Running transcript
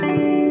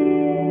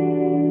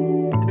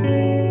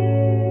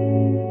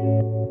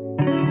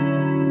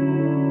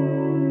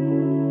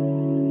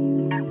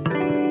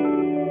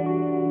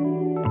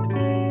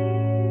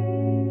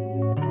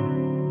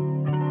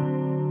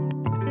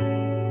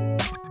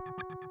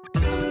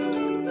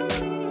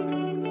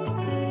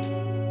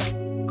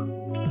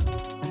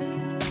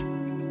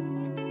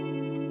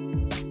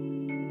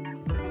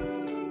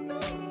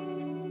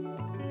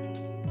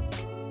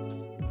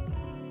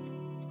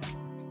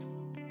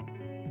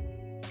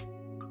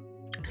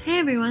Hey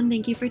everyone,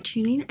 thank you for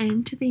tuning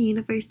in to the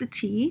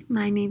University.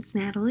 My name's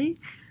Natalie.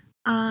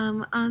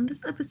 On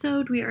this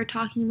episode, we are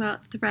talking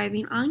about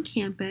thriving on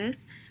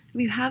campus.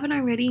 If you haven't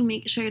already,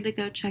 make sure to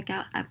go check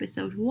out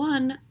episode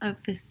 1 of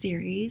this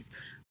series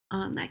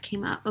that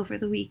came out over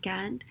the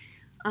weekend.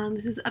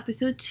 This is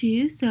episode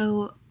 2,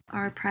 so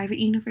our private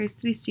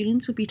university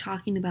students will be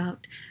talking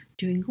about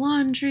doing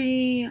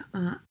laundry,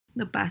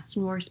 the best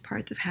and worst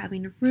parts of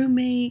having a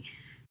roommate,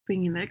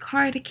 bringing their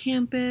car to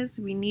campus,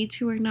 we need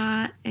to or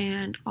not,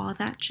 and all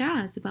that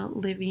jazz about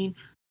living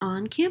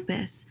on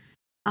campus.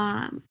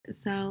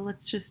 So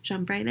let's just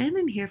jump right in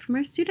and hear from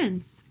our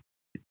students.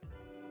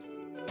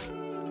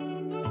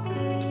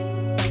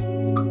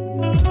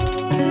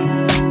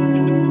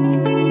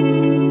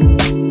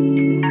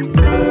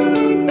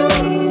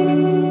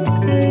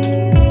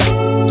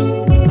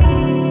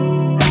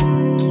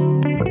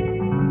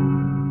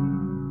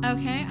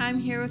 Okay, I'm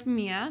here with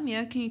Mia.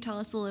 Mia, can you tell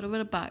us a little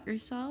bit about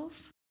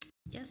yourself?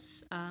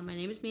 Yes, my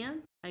name is Mia.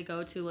 I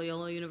go to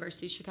Loyola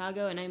University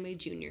Chicago, and I'm a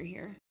junior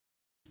here.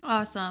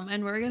 Awesome.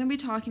 And we're going to be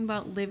talking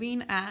about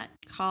living at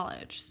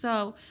college.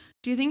 So,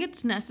 do you think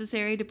it's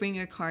necessary to bring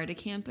your car to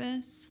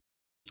campus?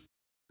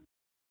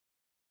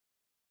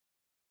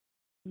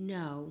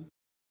 No.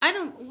 I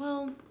don't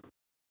know.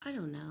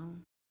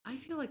 I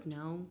feel like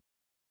no.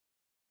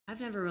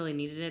 I've never really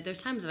needed it.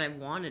 There's times that I've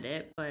wanted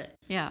it, but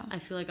Yeah. I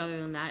feel like other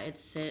than that,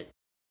 it's sit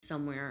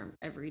somewhere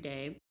every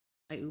day.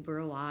 I Uber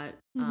a lot.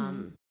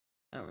 Mm-hmm.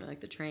 I don't really like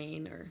the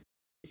train or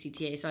the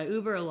CTA, so I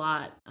Uber a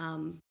lot.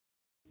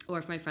 Or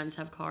if my friends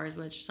have cars,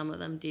 which some of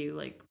them do,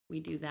 like we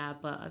do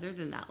that. But other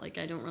than that, like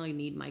I don't really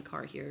need my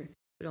car here. It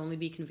would only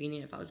be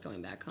convenient if I was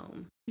going back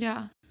home.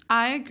 Yeah,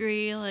 I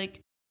agree.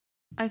 Like,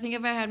 I think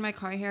if I had my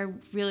car here, I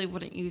really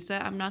wouldn't use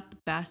it. I'm not the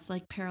best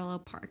like parallel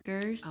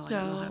parker, I don't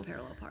know how to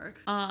parallel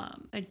park.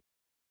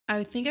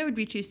 I think I would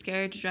be too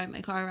scared to drive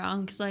my car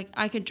around because like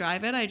I could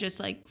drive it, I just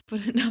like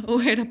wouldn't know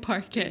where to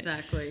park it.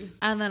 Exactly.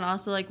 And then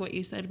also like what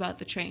you said about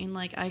the train,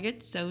 like I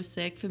get so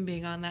sick from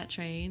being on that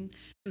train.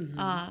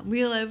 Mm-hmm.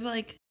 We live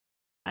like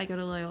I go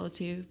to Loyola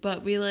too,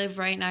 but we live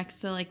right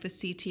next to like the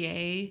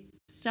CTA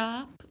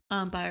stop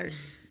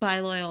by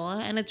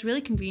Loyola, and it's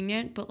really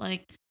convenient, but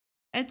like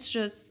it's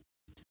just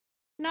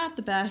not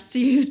the best to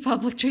use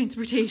public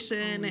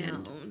transportation.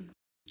 And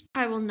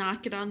I will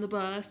not get on the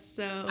bus.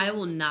 So I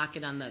will not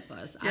get on that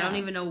bus. Yeah. I don't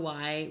even know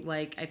why.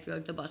 Like I feel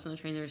like the bus and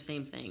the train are the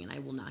same thing, and I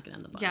will not get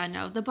on the bus. Yeah,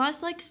 no, the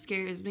bus like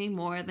scares me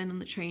more than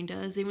the train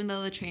does, even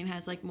though the train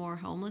has like more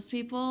homeless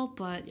people.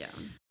 But yeah,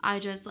 I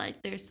just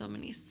like there's so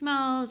many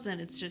smells,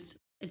 and it's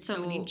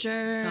so many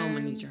germs. So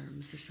many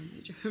germs. There's so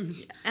many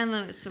germs. Yeah. And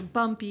then it's so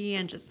bumpy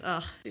and just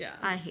yeah,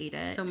 I hate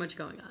it. So much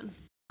going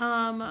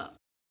on.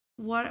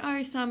 What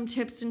are some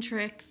tips and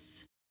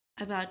tricks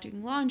about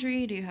doing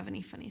laundry? Do you have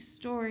any funny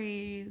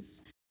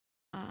stories?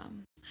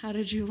 How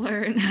did you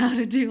learn how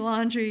to do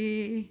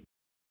laundry?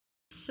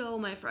 So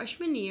my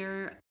freshman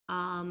year,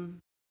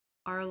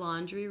 our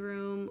laundry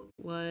room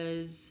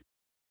was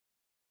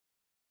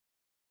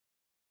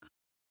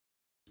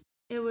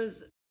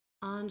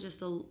on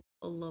just a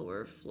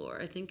lower floor.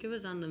 I think it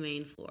was on the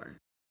main floor.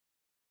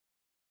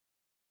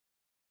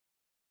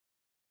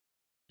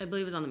 I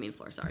believe it was on the main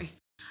floor, sorry.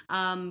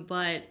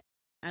 But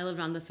I lived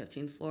on the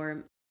 15th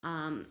floor.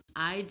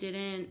 I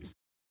didn't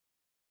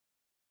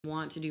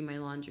want to do my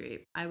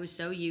laundry. I was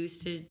so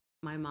used to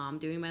my mom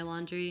doing my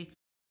laundry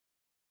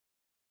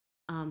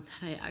that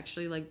I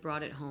actually like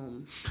brought it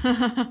home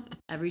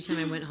every time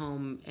I went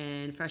home.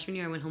 And freshman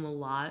year I went home a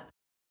lot.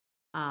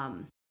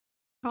 How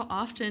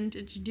often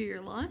did you do your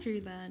laundry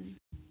then?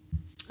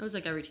 It was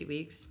like every 2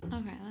 weeks.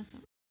 Okay, that's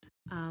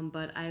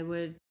but I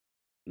would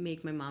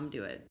make my mom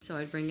do it, so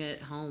I'd bring it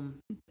home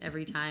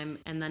every time,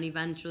 and then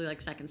eventually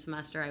like second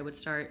semester I would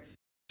start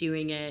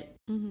doing it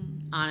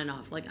on and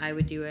off. Like I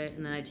would do it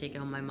and then I'd take it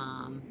home to my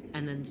mom,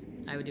 and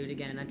then I would do it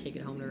again, I'd take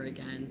it home to her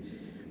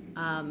again.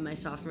 My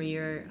sophomore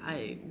year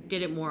I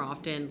did it more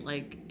often.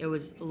 Like it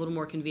was a little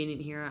more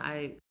convenient here.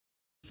 I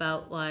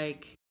felt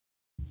like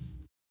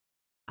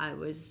I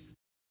was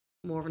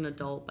more of an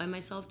adult by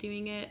myself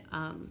doing it.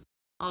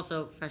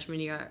 Also, freshman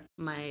year,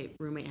 my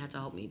roommate had to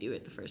help me do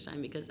it the first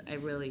time because I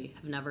really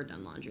have never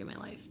done laundry in my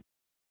life.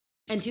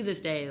 And to this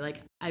day, like,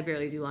 I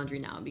barely do laundry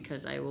now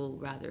because I will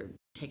rather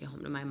take it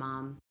home to my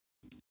mom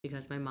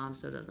because my mom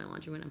still does my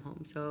laundry when I'm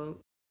home. So,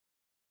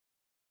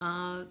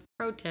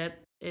 pro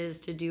tip is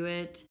to do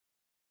it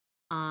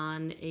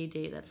on a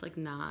day that's, like,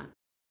 not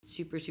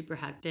super, super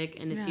hectic.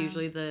 And it's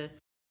usually the,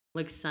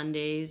 like,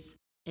 Sundays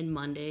and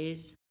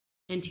Mondays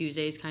and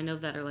Tuesdays kind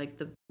of that are, like,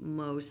 the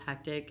most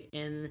hectic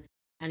in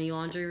any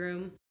laundry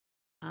room.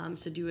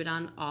 So do it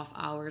on off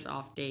hours,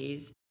 off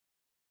days.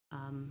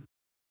 And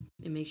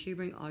make sure you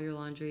bring all your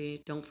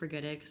laundry. Don't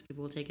forget it because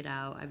people will take it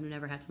out. I've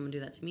never had someone do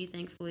that to me,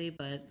 thankfully,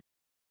 but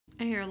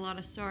I hear a lot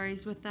of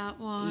stories with that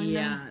one.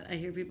 Yeah, I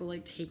hear people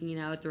like taking it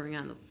out, throwing it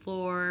on the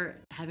floor,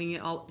 having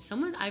it all.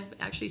 I've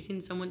actually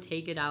seen someone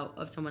take it out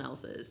of someone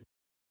else's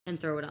and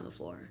throw it on the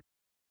floor.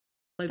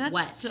 Like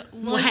That's wet.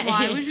 Wet.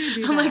 Why would you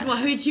do that? I'm like,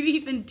 why would you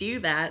even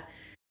do that?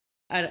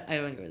 I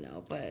don't even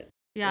know, but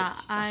Yeah,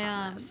 It's a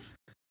hot mess.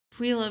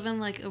 we live in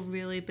like a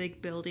really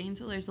big building,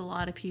 so there's a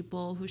lot of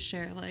people who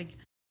share like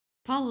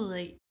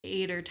probably like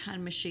 8 or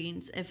 10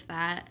 machines, if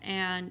that.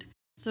 And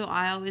so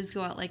I always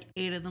go at like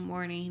 8 in the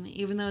morning,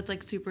 even though it's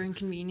like super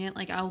inconvenient.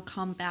 Like I'll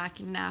come back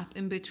and nap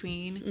in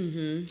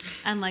between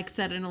and like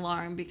set an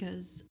alarm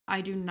because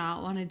I do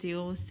not want to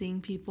deal with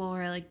seeing people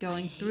or like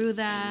going through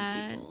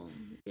that.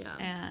 Yeah.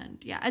 And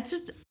yeah, it's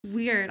just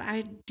weird.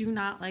 I do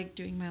not like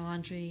doing my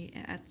laundry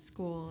at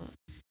school.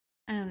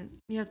 And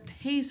you have to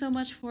pay so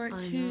much for it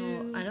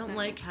too. I don't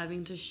like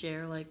having to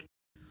share like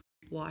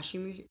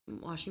washing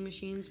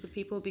machines with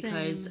people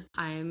because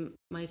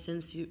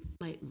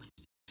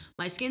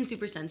my skin's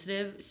super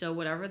sensitive, so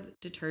whatever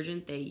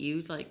detergent they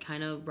use like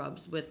kind of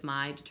rubs with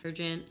my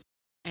detergent,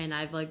 and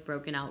I've like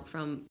broken out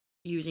from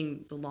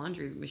using the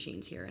laundry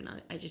machines here, and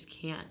I just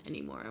can't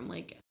anymore. I'm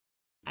like,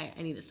 I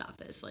need to stop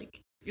this. Like,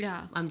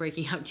 yeah, I'm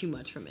breaking out too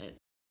much from it.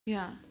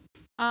 Yeah.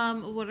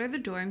 What are the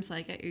dorms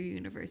like at your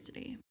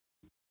university?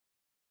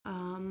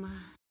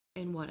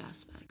 In what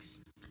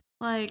aspects?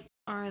 Like,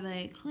 are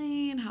they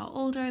clean? How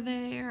old are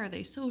they? Are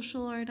they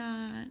social or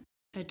not?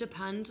 It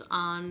depends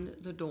on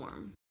the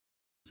dorm.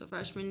 So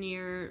freshman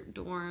year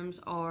dorms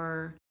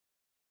are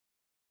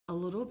a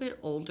little bit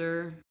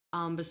older,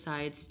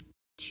 besides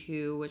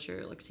two, which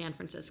are like San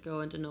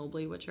Francisco and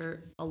DeNoble, which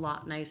are a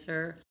lot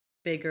nicer,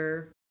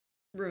 bigger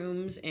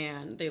rooms,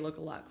 and they look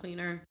a lot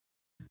cleaner.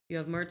 You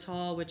have Mertz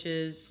Hall, which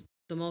is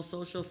the most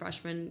social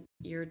freshman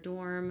year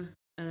dorm,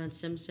 and then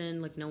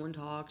Simpson, like no one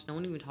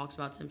even talks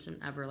about Simpson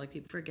ever. Like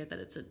people forget that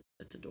it's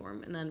a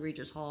dorm. And then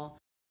Regis Hall,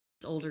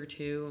 it's older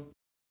too.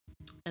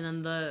 And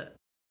then the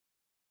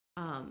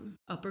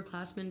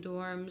upperclassmen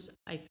dorms,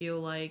 I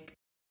feel like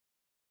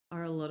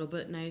are a little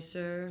bit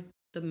nicer.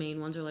 The main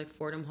ones are like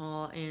Fordham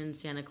Hall and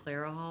Santa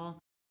Clara Hall.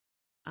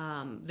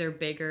 They're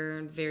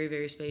bigger, very,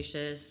 very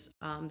spacious.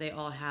 They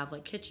all have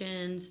like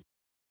kitchens,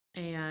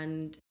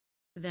 and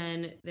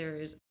then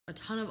there's a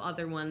ton of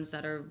other ones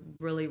that are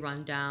really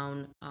run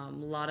down. A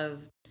lot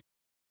of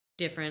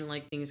different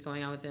like things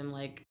going on with them,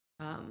 like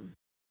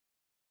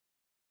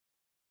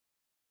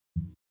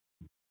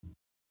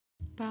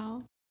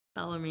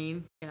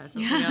Bellarmine. Yeah,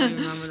 something I don't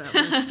even remember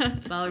that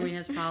one. Bellarmine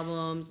has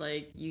problems.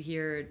 Like you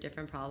hear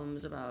different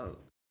problems about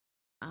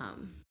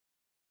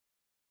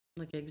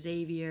like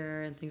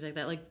Xavier and things like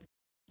that. Like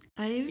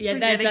there's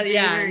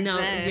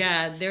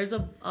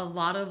a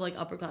lot of like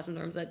upperclassmen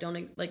dorms that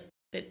don't like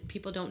that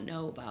people don't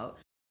know about,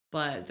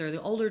 but they're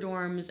the older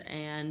dorms,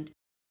 and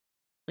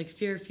like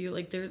Fairfield,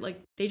 like they're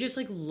like they just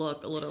like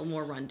look a little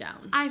more run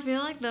down. I feel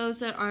like those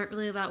that aren't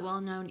really that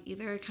well known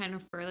either are kind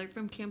of further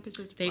from campus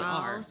as well. They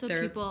are. So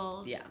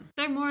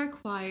they're more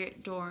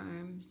quiet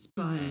dorms,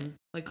 but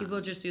like people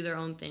just do their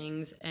own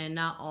things, and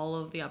not all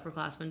of the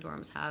upperclassmen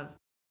dorms have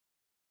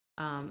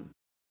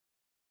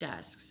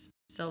desks.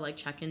 So like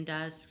check-in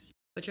desks,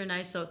 which are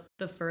nice. So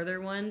the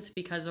further ones,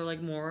 because they're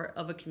like more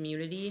of a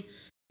community,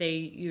 they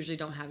usually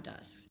don't have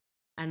desks.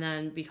 And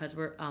then because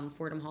we're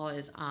Fordham Hall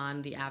is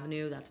on the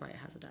avenue, that's why it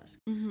has a desk.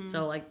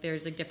 So like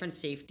there's like different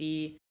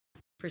safety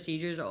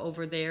procedures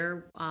over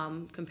there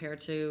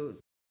compared to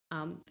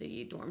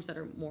the dorms that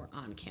are more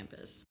on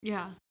campus.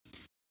 Yeah.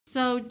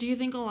 So do you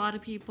think a lot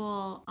of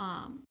people,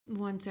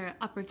 once they're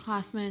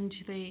upperclassmen,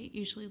 do they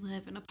usually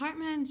live in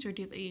apartments, or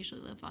do they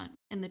usually live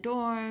in the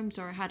dorms,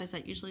 or how does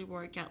that usually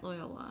work at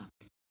Loyola?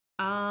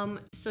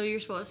 So you're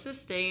supposed to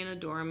stay in a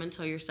dorm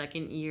until your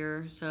second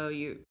year. So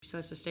you're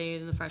supposed to stay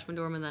in the freshman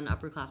dorm and then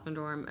upperclassman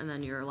dorm, and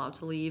then you're allowed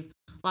to leave.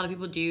 A lot of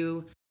people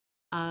do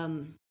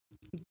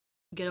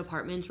get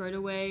apartments right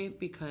away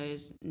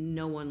because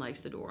no one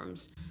likes the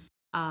dorms.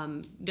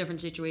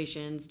 Different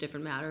situations,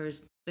 different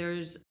matters.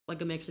 There's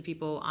like a mix of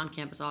people on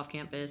campus, off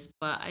campus,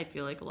 but I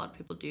feel like a lot of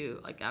people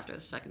do, like after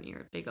the second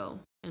year, they go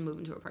and move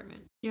into an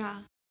apartment. Yeah.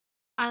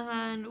 And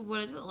then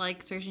what is it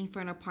like searching for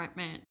an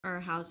apartment or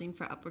housing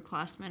for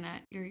upperclassmen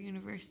at your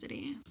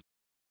university?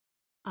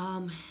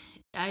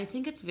 I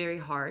think it's very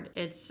hard.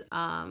 It's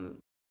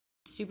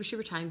super,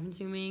 super time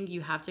consuming.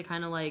 You have to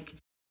kind of like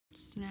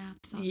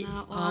snaps on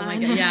that one. Oh my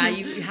god, yeah,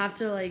 you have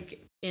to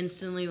like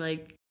instantly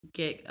like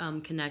get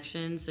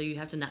connections, so you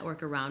have to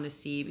network around to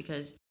see,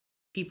 because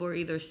people are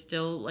either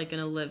still like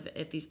gonna live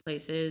at these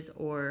places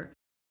or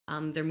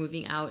they're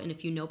moving out, and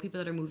if you know people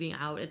that are moving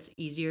out, it's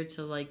easier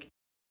to like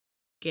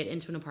get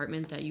into an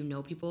apartment that you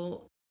know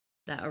people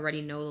that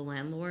already know the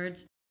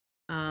landlords.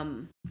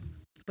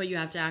 But you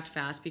have to act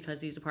fast because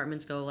these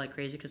apartments go like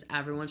crazy because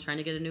everyone's trying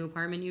to get a new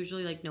apartment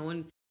usually. Like no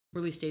one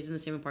really stays in the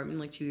same apartment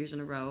like 2 years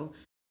in a row.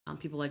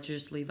 People like to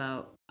just leave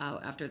out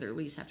after their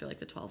lease after like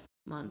the 12th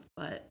month.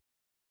 But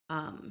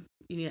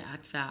you need to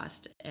act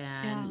fast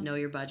and know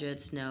your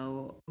budgets,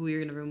 know who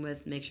you're going to room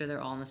with, make sure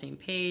they're all on the same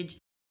page.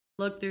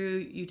 Look through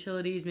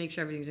utilities, make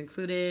sure everything's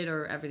included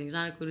or everything's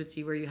not included.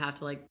 See where you have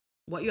to like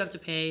what you have to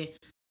pay.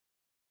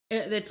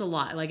 It's a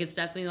lot. Like it's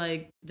definitely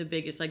like the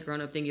biggest like grown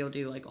up thing you'll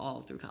do like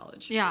all through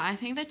college. Yeah, I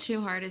think the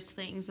two hardest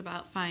things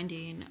about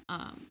finding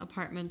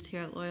apartments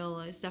here at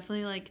Loyola is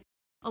definitely like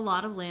a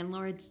lot of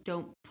landlords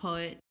don't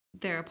put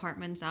their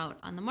apartments out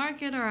on the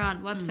market or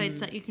on websites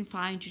that you can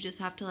find. You just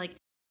have to like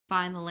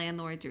find the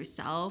landlords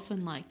yourself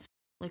and like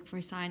look for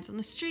signs on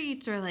the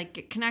streets or like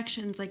get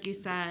connections, like you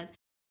said.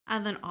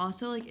 And then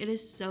also, like, it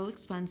is so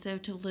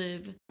expensive to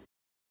live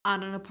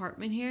on an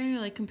apartment here,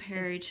 like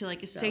compared to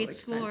like a state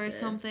school or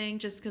something,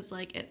 just because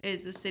like it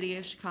is the city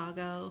of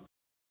Chicago.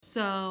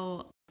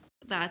 So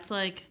that's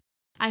like,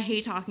 I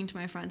hate talking to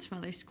my friends from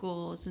other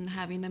schools and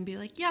having them be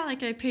like, yeah,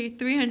 like I pay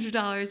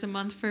 $300 a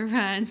month for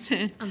rent.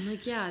 And I'm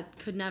like, yeah,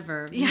 could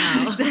never.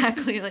 Yeah, no.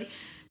 Exactly. Like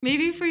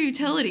maybe for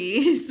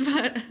utilities,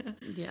 but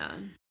yeah.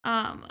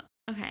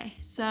 Okay,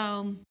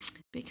 so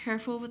be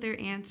careful with your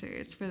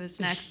answers for this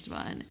next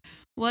one.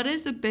 What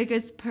is the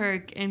biggest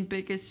perk and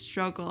biggest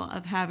struggle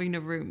of having a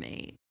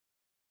roommate?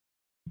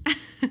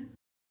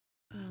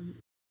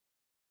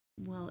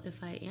 Well,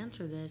 if I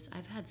answer this,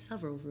 I've had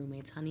several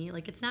roommates, honey.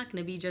 Like, it's not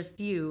going to be just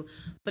you.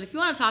 But if you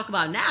want to talk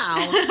about now,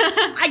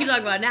 I can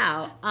talk about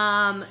now.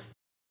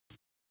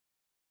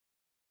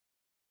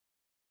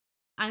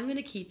 I'm going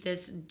to keep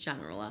this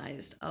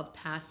generalized of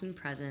past and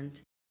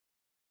present.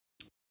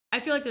 I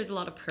feel like there's a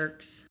lot of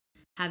perks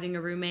having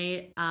a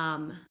roommate.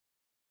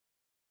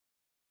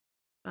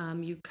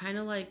 You kind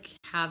of like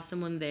have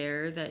someone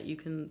there that you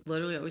can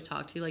literally always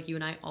talk to. Like, you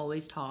and I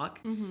always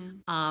talk.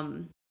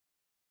 Mm-hmm.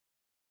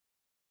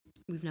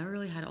 We've never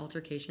really had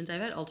altercations.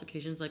 I've had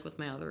altercations like with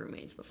my other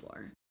roommates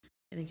before.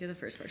 I think you're the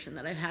first person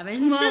that I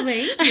haven't. Well,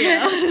 thank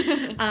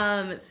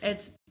you.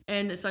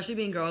 And especially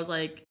being girls,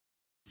 like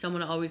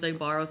someone to always like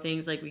borrow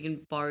things. Like we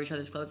can borrow each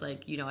other's clothes.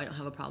 Like, you know, I don't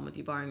have a problem with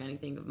you borrowing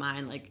anything of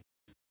mine. Like,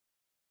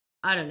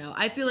 I don't know.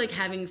 I feel like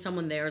having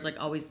someone there is like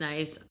always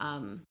nice.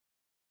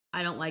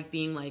 I don't like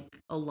being like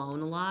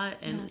alone a lot,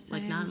 and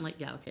like not in like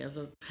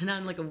so not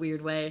in like a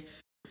weird way.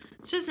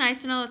 It's just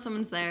nice to know that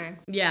someone's there.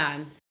 Yeah,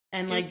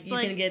 and like it's you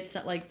can get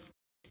like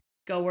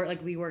go work,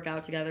 like we work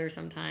out together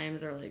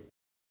sometimes, or like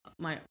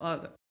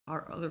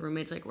our other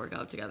roommates like work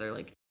out together.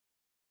 Like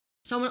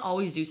someone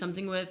always do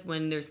something with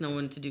when there's no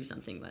one to do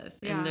something with,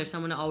 and there's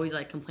someone to always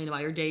like complain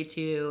about your day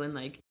too, and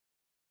like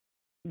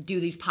do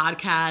these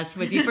podcasts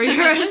with you for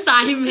your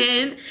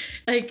assignment.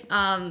 Like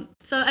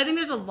so I think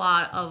there's a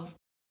lot of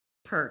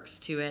perks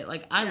to it.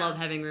 Like I love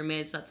having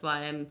roommates. That's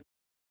why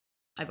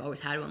I've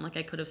always had one. Like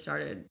I could have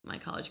started my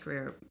college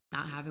career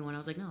not having one. I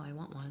was like, no, I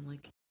want one.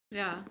 Like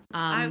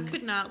I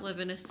could not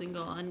live in a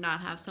single and not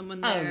have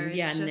someone there. Oh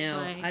yeah, it's just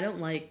like, I don't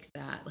like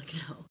that. Like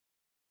no.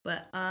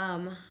 But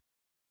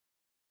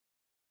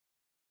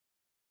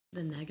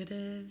the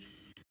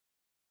negatives,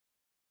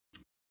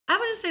 I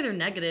wouldn't say they're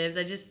negatives.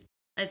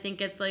 I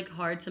think it's like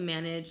hard to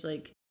manage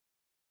like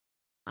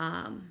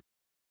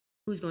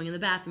who's going in the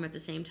bathroom at the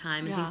same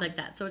time and things like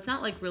that. So it's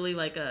not like really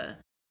like a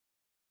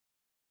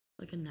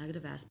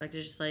negative aspect.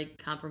 It's just like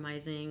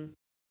compromising.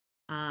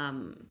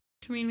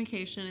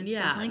 Communication is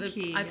definitely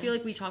key. I feel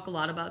like we talk a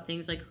lot about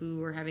things like who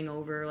we're having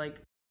over, like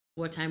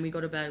what time we go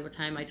to bed, what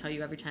time I tell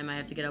you every time I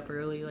have to get up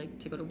early, like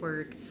to go to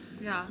work.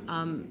 Yeah.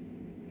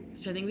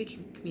 So I think we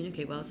can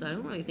communicate well. So I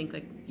don't really think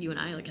like you and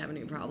I like have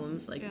any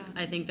problems. Like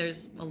I think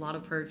there's a lot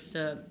of perks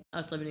to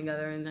us living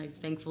together, and I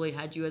thankfully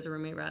had you as a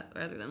roommate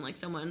rather than like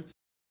someone.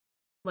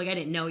 Like, I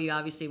didn't know you,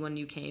 obviously, when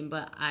you came,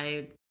 but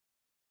I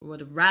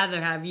would rather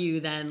have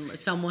you than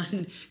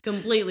someone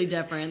completely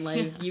different.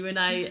 Like, you and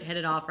I hit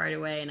it off right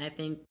away, and I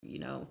think, you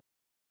know,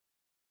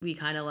 we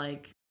kind of,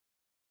 like,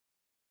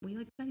 we,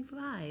 like,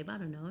 vibe. I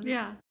don't know.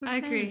 Yeah, I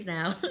agree.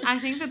 Now. I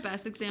think the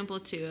best example,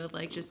 too, of,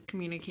 like, just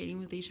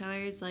communicating with each other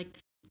is, like,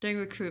 during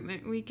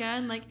recruitment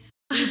weekend, like,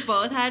 we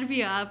both had to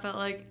be up at,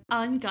 like,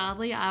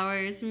 ungodly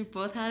hours. We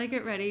both had to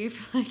get ready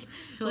for, like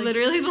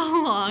literally the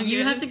longest.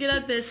 You have to get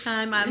up this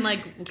time. I'm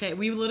like, okay,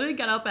 we literally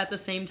got up at the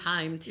same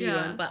time, too.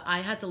 Yeah. But I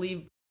had to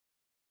leave.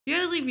 You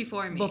had to leave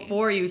before me.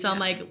 Before you. So I'm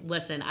like,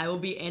 listen, I will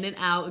be in and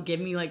out. Give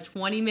me, like,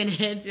 20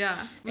 minutes.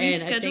 Yeah. We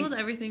scheduled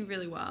everything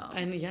really well.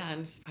 And, yeah,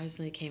 I'm surprised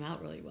it came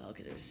out really well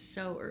because it was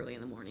so early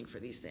in the morning for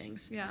these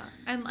things. Yeah.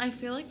 And I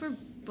feel like we're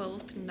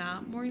both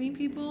not morning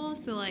people.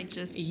 So, like,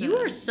 just... You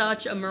are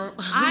such a...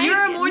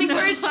 You're a morning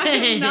person.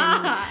 I'm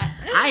not.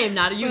 I am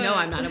not. You know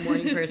I'm not a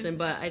morning person.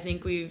 But I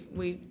think we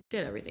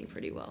did everything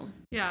pretty well.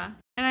 Yeah.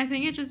 And I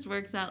think it just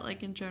works out,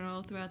 like, in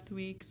general throughout the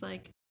weeks.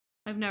 Like,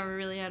 I've never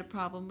really had a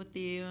problem with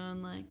you,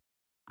 and like,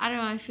 I don't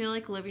know, I feel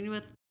like living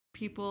with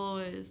people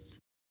it's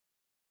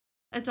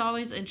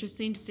always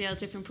interesting to see how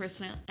different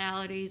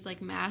personalities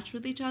like match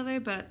with each other,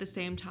 but at the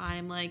same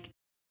time, like,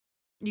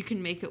 you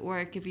can make it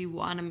work if you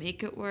want to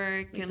make it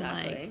work.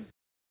 Exactly. And like,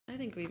 I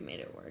think we've made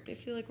it work. I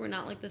feel like we're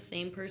not like the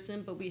same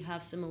person, but we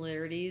have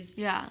similarities.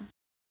 Yeah.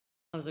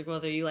 I was like,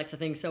 whether you like to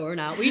think so or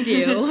not, we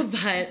do.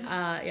 But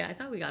yeah, I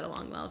thought we got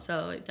along well,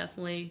 so it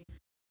definitely...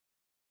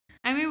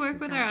 And we work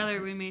with our other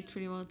roommates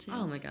pretty well, too.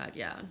 Oh, my God,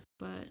 yeah.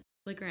 But,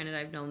 like, granted,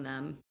 I've known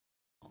them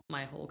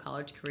my whole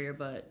college career,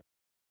 but,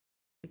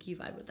 like, you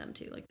vibe with them,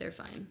 too. Like, they're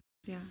fine.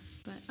 Yeah,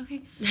 but,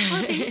 okay.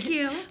 Well, thank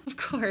you. Of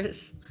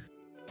course.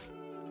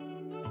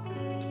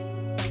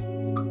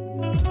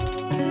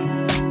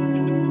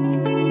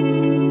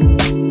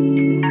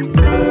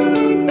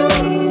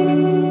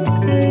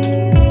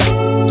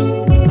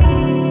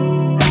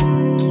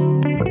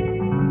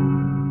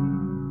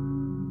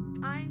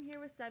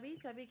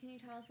 Sebby, can you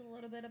tell us a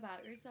little bit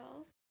about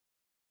yourself?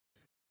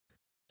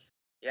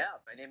 Yeah,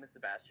 my name is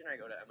Sebastian. I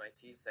go to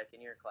MIT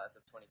second year class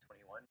of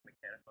 2021,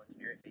 mechanical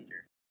engineering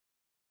major.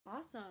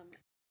 Awesome.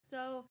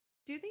 So,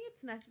 do you think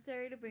it's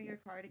necessary to bring your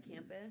car to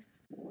campus?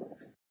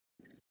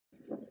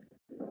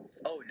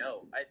 Oh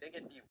no, I think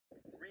it'd be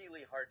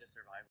really hard to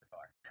survive the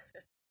car.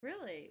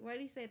 Really? Why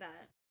do you say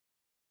that?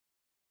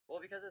 Well,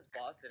 because it's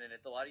Boston and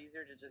it's a lot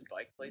easier to just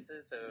bike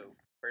places. So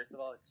first of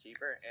all, it's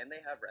cheaper, and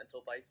they have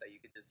rental bikes that you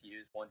could just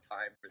use one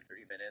time for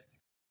 30 minutes,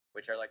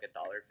 which are like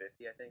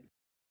 $1.50, I think.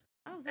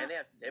 Oh, And that they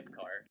have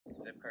Zipcar.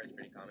 Zipcar is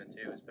pretty common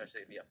too,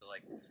 especially if you have to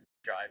like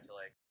drive to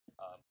like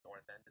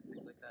North End and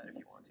things like that if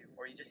you want to,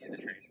 or you just use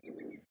a train.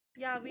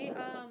 yeah, we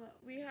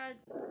had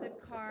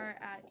Zipcar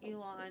at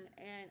Elon,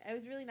 and it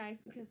was really nice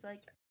because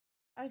like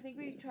I think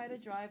we tried to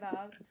drive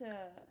out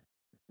to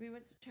we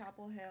went to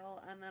Chapel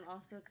Hill and then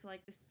also to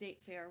like the state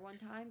fair one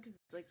time because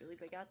it's like really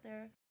big out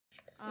there.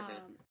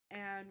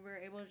 And we are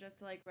able to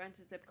just like rent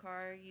a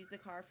Zipcar, use the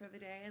car for the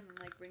day, and then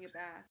like bring it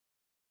back.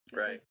 So it's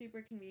like Right.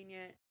 super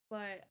convenient.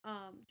 But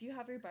do you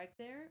have your bike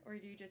there, or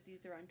do you just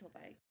use the rental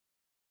bike?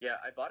 Yeah,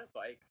 I bought a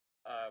bike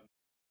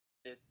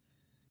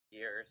this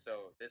year,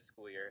 so this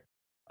school year,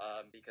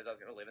 because I was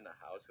going to live in the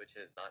house, which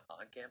is not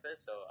on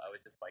campus, so I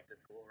would just bike to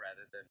school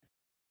rather than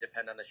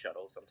depend on the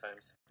shuttle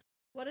sometimes.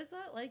 What is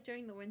that like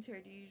during the winter?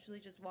 Do you usually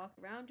just walk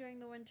around during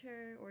the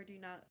winter, or do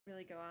you not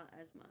really go out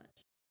as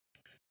much?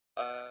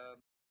 Um,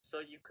 so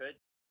you could,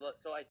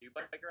 so I do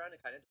bike around.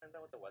 It kind of depends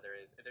on what the weather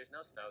is. If there's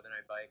no snow, then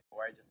I bike,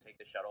 or I just take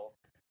the shuttle.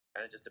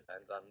 Kind of just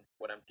depends on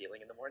what I'm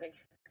feeling in the morning.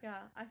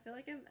 Yeah, I feel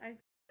like I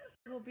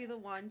will be the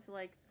one to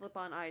like slip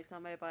on ice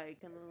on my bike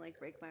and then like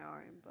break my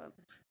arm, but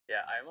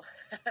Yeah, I'm.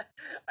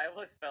 I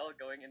almost fell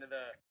going into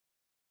the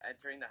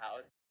entering the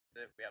house.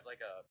 We have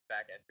like a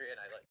back entry, and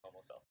I like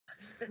almost fell.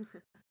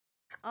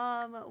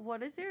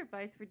 what is your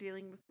advice for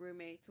dealing with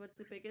roommates? What's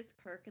the biggest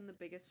perk and the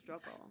biggest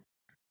struggle?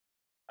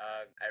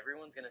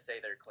 Everyone's gonna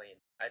say they're clean.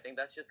 I think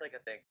that's just like a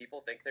thing.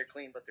 People think they're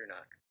clean, but they're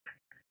not.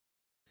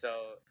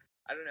 So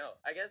I don't know.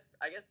 I guess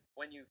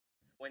when you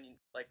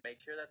like make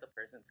sure that the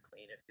person's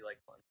clean. If you like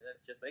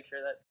cleanliness, just make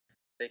sure that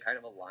they kind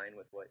of align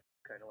with what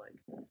you kind of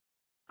like.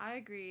 I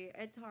agree.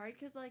 It's hard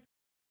because like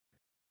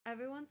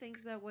everyone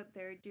thinks that what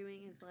they're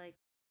doing is like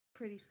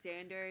pretty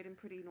standard and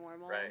pretty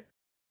normal, Right.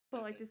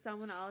 but like Hmm. to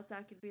someone else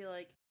that could be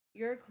like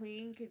your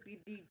clean could be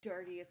the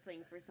dirtiest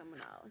thing for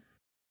someone else.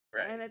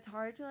 And Right. it's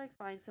hard to like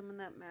find someone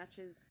that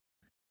matches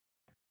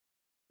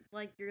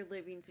like your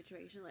living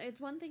situation. Like, it's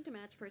one thing to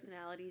match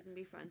personalities and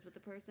be friends with the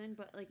person,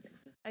 but like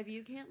if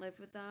you can't live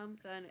with them,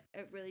 then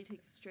it really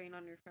takes a strain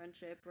on your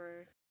friendship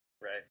or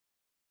Right.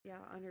 yeah,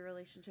 on your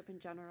relationship in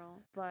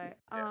general. But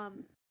Yeah.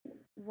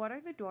 what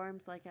are the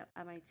dorms like at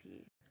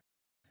MIT?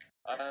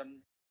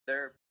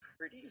 They're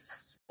pretty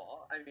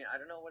small. I mean, I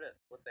don't know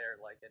what they're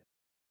like in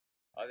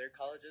other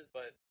colleges,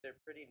 but they're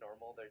pretty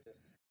normal. They're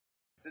just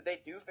so they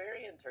do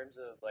vary in terms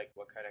of like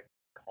what kind of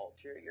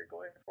culture you're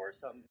going for.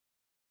 Some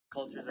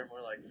cultures are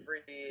more like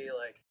free,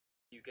 like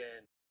you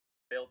can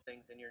build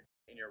things in your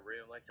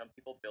room. Like some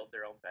people build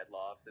their own bed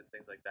lofts and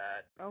things like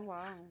that. Oh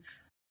wow.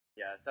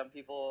 Yeah, some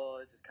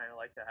people just kind of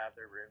like to have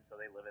their room, so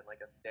they live in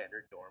like a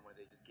standard dorm where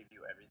they just give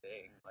you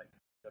everything, like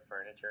the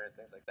furniture and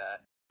things like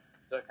that.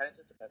 So it kind of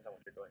just depends on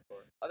what you're going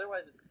for.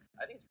 Otherwise,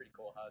 I think it's pretty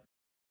cool how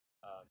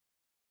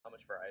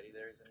much variety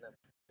there is in them.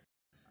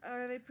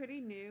 Are they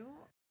pretty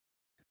new?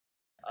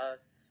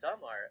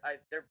 Some are.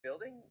 They're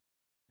building,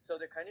 so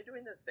they're kind of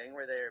doing this thing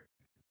where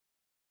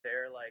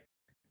they're like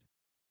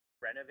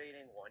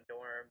renovating one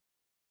dorm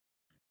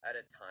at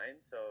a time.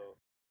 So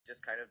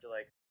just kind of to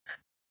like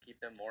keep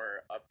them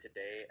more up to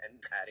date and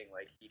adding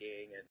like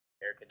heating and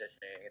air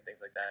conditioning and things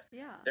like that.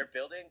 Yeah. They're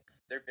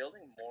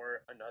building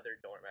more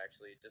another dorm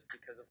actually just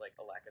because of like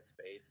a lack of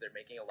space. They're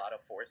making a lot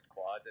of forced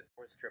quads and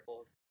forced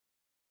triples,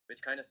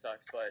 which kind of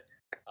sucks. But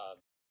um,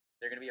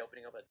 they're gonna be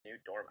opening up a new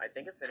dorm. I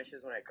think it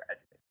finishes when I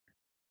graduate.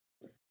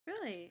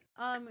 Really?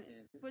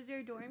 Mhm. Was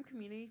your dorm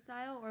community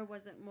style or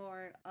was it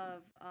more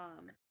of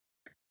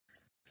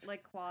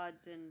like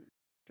quads and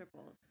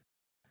triples?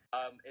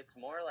 It's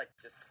more like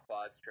just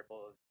quads,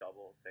 triples,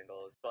 doubles,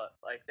 singles. But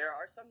like there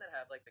are some that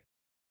have like the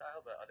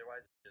style, but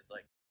otherwise it's just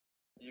like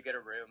you get a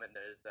room and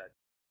there's that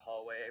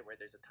hallway where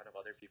there's a ton of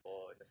other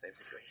people in the same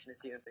situation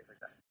as you and things like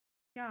that.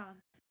 Yeah.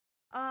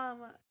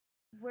 Um,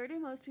 where do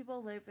most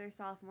people live their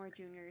sophomore,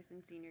 juniors,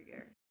 and senior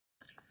year?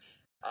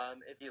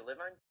 If you live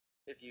on,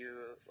 if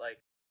you like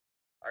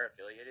are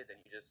affiliated, then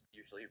you just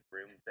usually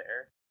room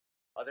there.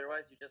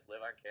 Otherwise, you just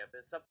live on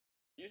campus.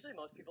 Usually,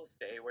 most people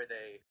stay where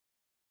they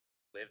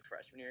lived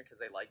freshman year because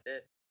they liked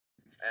it.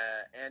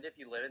 And if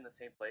you live in the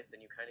same place,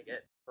 then you kind of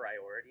get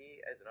priority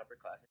as an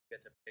upperclassman. You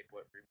get to pick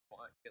what room you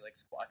want. You can like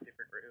squat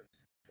different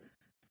rooms.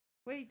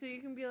 Wait, so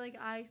you can be like,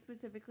 I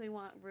specifically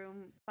want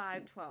room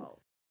 512,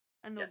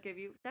 and they'll give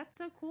Yes. you. That's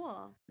so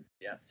cool.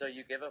 Yeah. So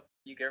you give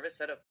a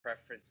set of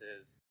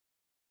preferences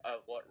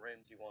of what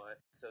rooms you want.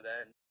 So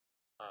then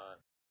uh,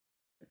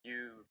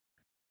 you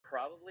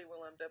probably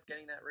will end up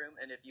getting that room.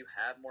 And if you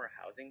have more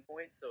housing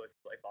points, so if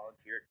you like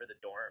volunteered for the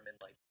dorm and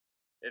like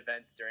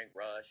events during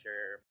rush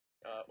or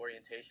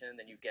orientation,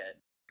 then you get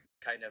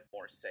kind of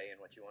more say in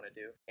what you want to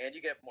do, and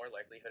you get more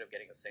likelihood of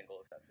getting a single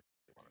if that's what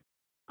you want.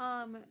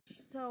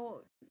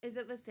 So is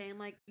it the same,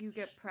 like, you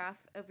get pref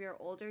if you're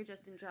older,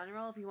 just in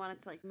general, if you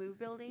wanted to, like, move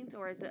buildings,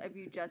 or is it if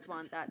you just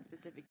want that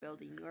specific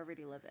building you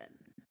already live in?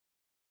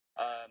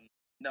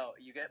 No,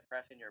 you get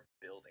pref in your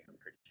building, I'm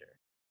pretty sure.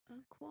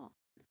 Oh, cool.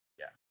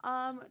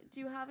 Yeah. Do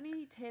you have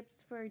any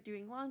tips for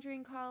doing laundry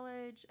in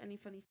college? Any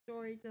funny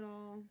stories at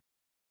all?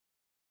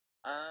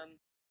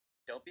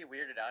 Don't be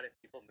weirded out if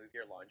people move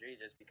your laundry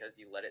just because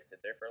you let it sit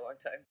there for a long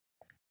time.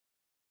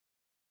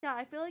 Yeah,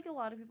 I feel like a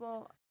lot of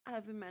people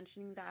have been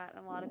mentioning that.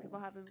 A lot of people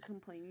have been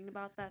complaining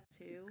about that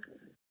too.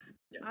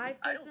 Yeah.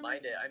 I don't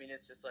mind it. I mean,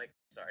 it's just like,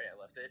 sorry, I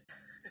left it.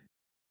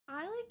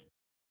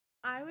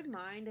 I would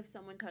mind if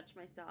someone touched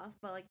my stuff,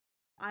 but like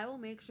I will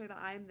make sure that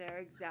I'm there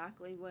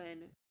exactly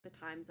when the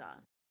time's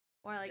up.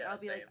 Or like Yeah, I'll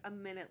be same. like a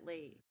minute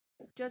late.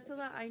 Just so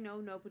that I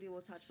know nobody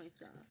will touch my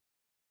stuff.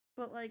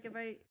 But like if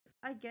I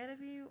get if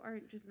you are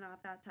just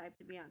not that type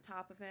to be on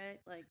top of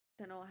it, like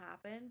then it'll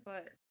happen.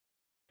 But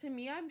to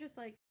me I'm just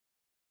like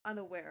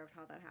unaware of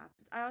how that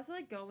happens. I also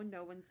like go when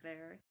no one's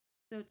there.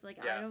 So it's like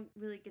I Yeah. don't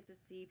really get to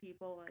see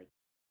people like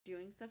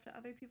doing stuff to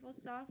other people's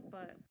stuff,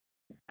 but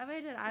if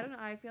I did, I don't know,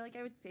 I feel like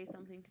I would say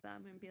something to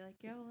them and be like,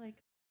 yo, like,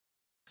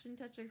 shouldn't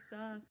touch our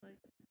stuff.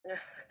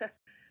 Like,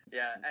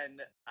 Yeah,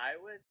 and I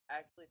would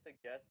actually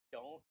suggest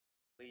don't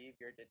leave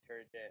your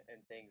detergent and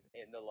things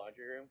in the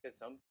laundry room because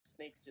some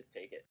snakes just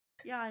take it.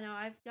 yeah, no,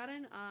 I've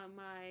gotten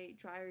my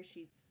dryer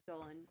sheets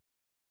stolen.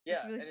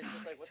 Yeah, really and it's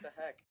just like, what sucks.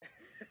 the heck?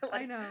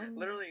 I Like, know.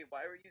 literally,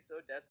 why were you so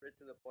desperate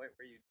to the point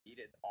where you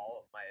needed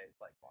all of my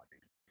like laundry?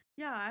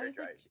 Yeah, I Or was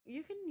like, dryer sheets.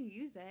 you can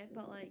use it,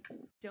 but like,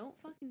 don't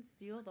fucking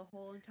steal the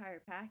whole entire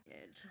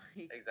package.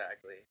 Like,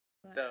 Exactly.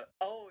 but So,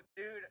 oh,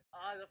 dude,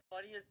 the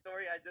funniest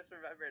story I just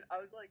remembered.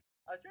 I was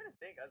trying to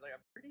think. I was like,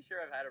 I'm pretty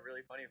sure I've had a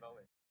really funny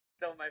moment.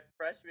 So, my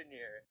freshman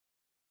year,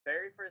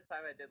 very first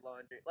time I did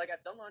laundry. Like,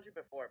 I've done laundry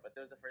before, but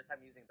that was the first time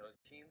using those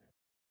machines.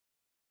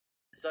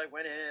 So I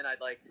went in, I'd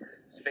like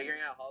was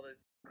figuring out how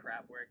this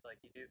crap worked. Like,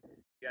 you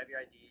have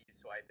your ID, you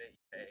swipe it,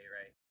 you pay,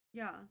 right?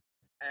 yeah.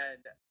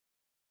 And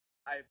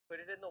I put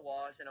it in the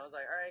wash, and I was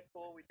like, all right,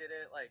 cool, we did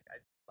it. Like, I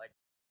like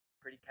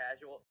pretty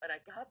casual. And I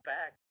got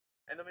back,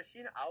 and the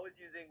machine I was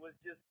using was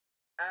just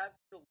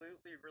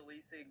absolutely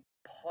releasing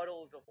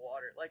puddles of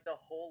water. Like, the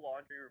whole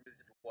laundry room was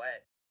just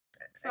wet.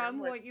 And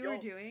I'm From like, what you were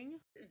yo, doing?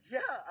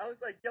 yeah. I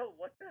was like, yo,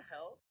 what the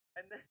hell?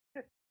 And then,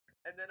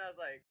 and then I was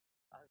like,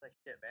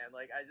 shit, man.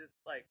 Like, I just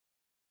like,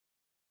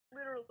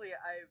 literally,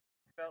 I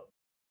felt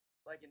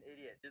like an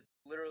idiot. Just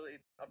literally,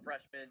 a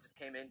freshman just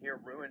came in here,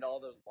 ruined all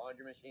those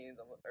laundry machines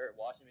or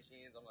washing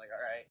machines. I'm like,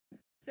 all right.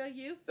 So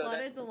you So then,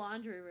 flooded the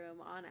laundry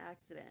room on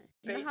accident.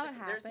 You know how it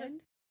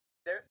happened?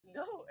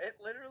 no, it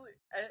literally.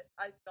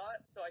 I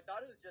thought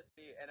it was just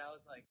me, and I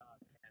was like, oh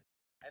man.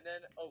 And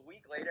then a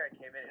week later, I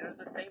came in, and it was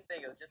the same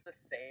thing. It was just the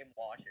same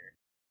washer.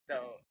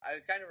 So I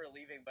was kind of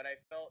relieving, but I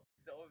felt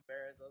so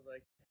embarrassed. I was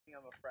like, dang,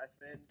 I'm a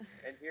freshman,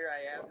 and here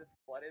I am, just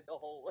flooded the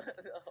whole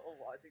the whole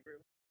washing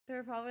room. They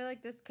were probably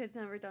like, this kid's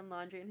never done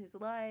laundry in his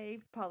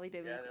life. Probably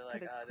didn't Yeah, they're put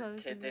like, his this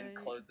clothes kid in didn't right.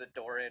 close the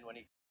door in when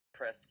he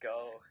pressed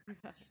go.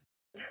 Yeah.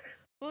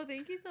 Well,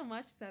 thank you so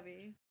much,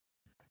 Sebi.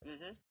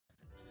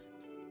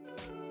 Mm-hmm.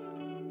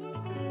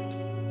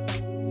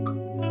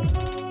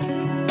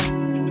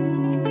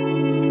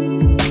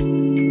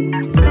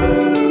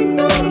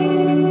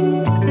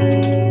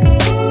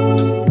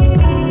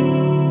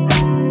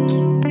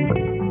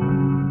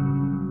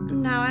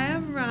 Now I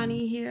have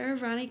Ronnie here.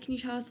 Ronnie, can you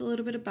tell us a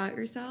little bit about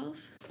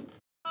yourself?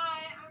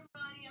 Hi, I'm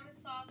Ronnie. I'm a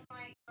sophomore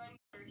at Yale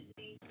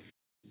University.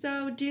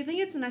 So, do you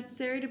think it's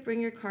necessary to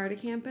bring your car to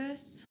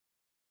campus?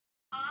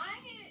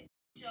 I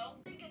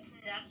don't think it's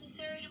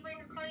necessary to bring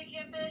your car to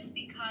campus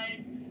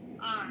because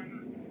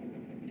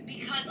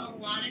a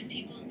lot of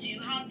people do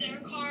have their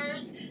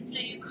cars, so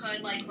you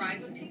could like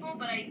ride with people.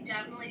 But I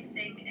definitely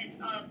think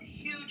it's a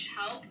huge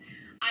help.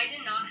 I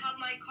did not have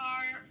my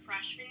car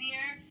freshman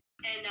year,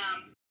 and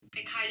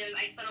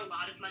I spent a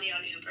lot of money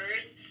on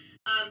Ubers.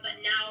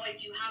 But now I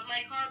do have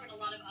my car, but a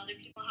lot of other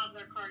people have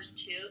their cars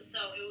too, so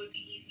it would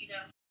be easy to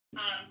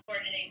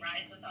coordinate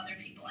rides with other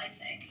people, I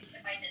think,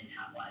 if I didn't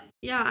have one.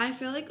 Yeah, I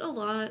feel like a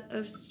lot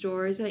of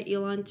stores at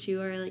Elon too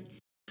are like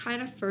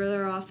kind of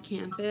further off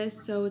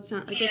campus, so it's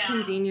not like a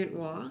convenient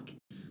walk.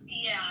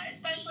 Yeah,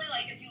 especially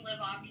like if you live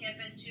off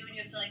campus too and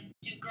you have to like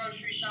do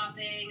grocery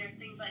shopping or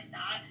things like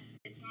that.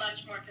 It's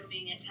much more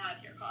convenient to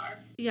have your car.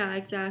 Yeah,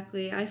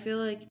 exactly. I feel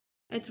like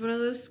it's one of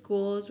those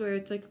schools where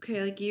it's like,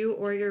 okay, like you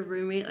or your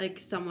roommate, like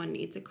someone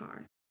needs a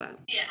car. But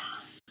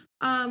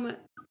yeah.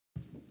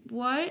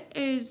 What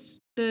is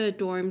the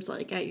dorms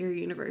like at your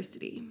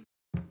university?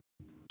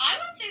 I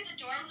would say the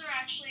dorms are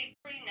actually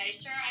pretty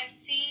nicer. I've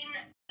seen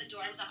the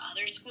dorms at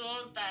other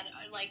schools that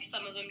are like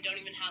some of them don't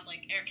even have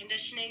like air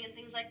conditioning and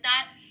things like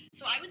that.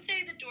 So I would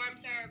say the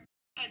dorms are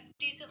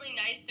decently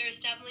nice. There's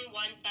definitely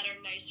ones that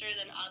are nicer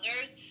than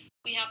others.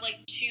 We have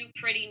like 2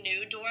 pretty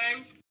new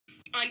dorms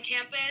on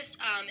campus,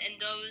 and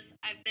those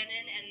I've been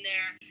in, and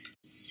they're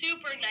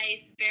super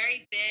nice,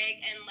 very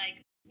big, and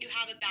like you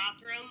have a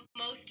bathroom.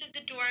 Most of the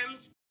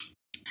dorms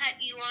at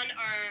Elon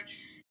are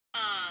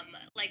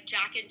like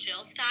Jack and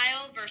Jill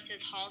style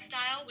versus hall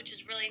style, which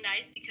is really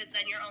nice because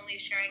then you're only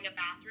sharing a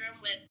bathroom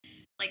with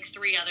like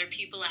 3 other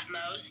people at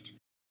most.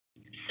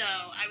 So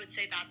I would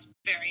say that's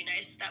very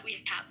nice that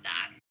we have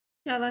that.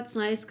 Yeah, that's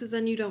nice because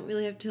then you don't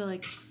really have to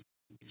like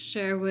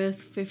share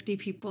with 50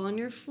 people on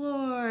your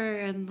floor,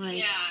 and like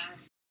Yeah,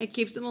 it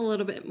keeps them a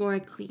little bit more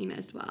clean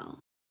as well.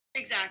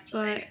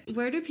 exactly. But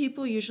where do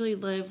people usually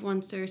live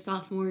once they're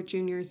sophomore,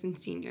 juniors, and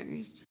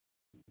seniors?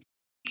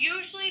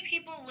 Usually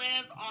people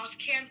live off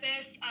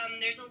campus.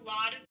 There's a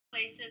lot of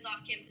places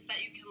off campus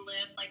that you can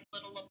live, like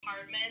little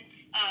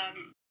apartments.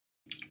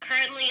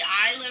 Currently,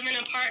 I live in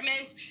an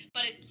apartment,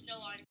 but it's still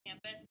on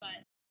campus.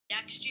 But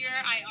next year,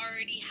 I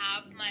already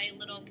have my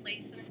little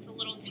place, and it's a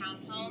little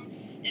townhome,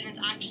 and it's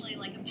actually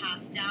like a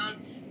pass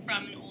down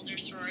from an older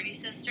sorority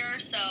sister.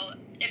 So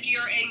if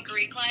you're in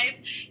Greek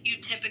life, you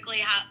typically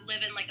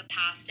live in like a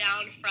pass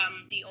down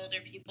from the older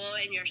people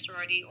in your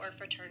sorority or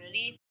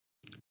fraternity.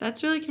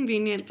 That's really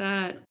convenient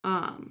that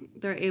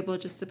they're able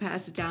just to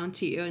pass it down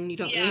to you, and you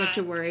don't really have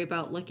to worry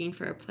about looking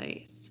for a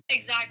place.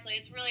 Exactly.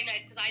 It's really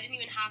nice because I didn't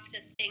even have to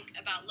think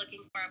about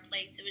looking for a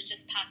place. It was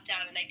just passed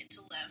down, and I get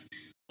to live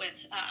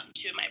with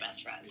 2 of my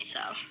best friends.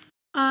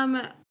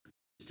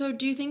 So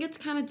do you think it's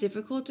kind of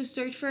difficult to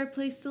search for a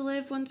place to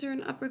live once you're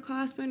an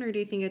upperclassman, or do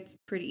you think it's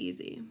pretty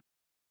easy?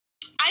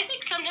 I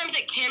think sometimes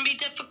it can be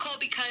difficult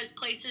because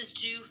places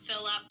do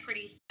fill up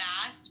pretty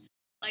fast.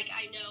 Like,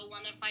 I know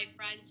one of my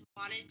friends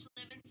wanted to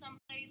live in some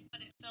place, but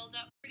it filled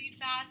up pretty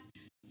fast,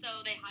 so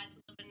they had to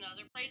live in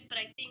another place. But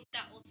I think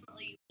that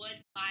ultimately you would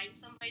find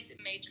some place. It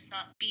may just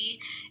not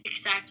be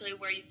exactly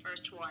where you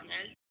first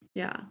wanted.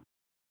 Yeah.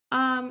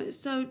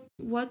 So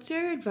what's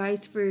your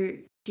advice for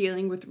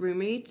dealing with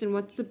roommates, and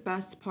what's the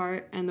best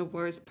part and the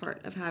worst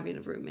part of having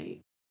a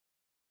roommate?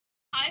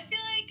 I feel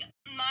like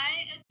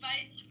my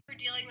advice for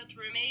dealing with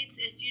roommates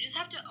is you just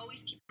have to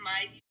always keep in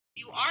mind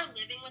you are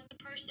living with the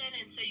person,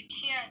 and so you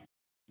can't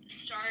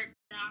start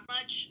that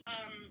much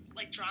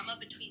like drama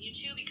between you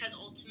two because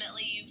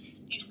ultimately you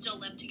still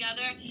live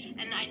together,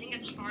 and I think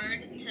it's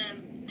hard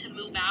to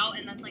move out,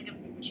 and that's like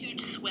a huge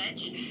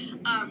switch.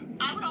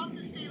 I would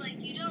also say like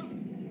you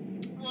don't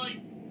well.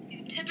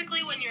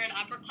 Typically, when you're an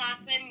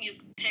upperclassman,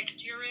 you've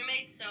picked your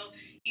roommates, so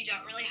you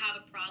don't really have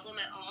a problem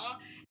at all.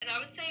 And I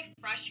would say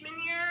freshman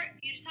year,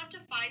 you just have to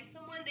find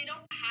someone. They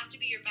don't have to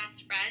be your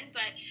best friend,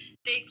 but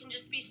they can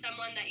just be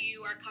someone that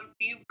you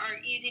are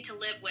easy to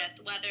live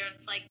with. Whether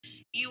it's like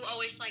you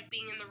always like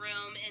being in the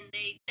room and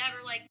they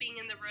never like being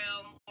in the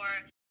room, or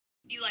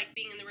you like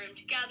being in the room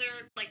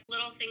together, like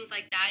little things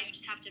like that. You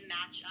just have to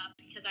match up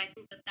because I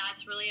think that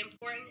that's really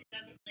important. It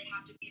doesn't really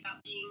have to be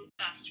about being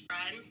best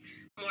friends,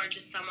 more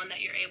just someone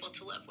that you're able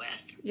to live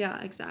with.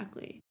 Yeah,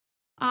 exactly.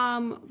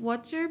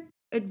 What's your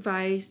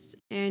advice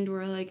and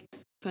or like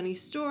funny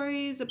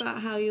stories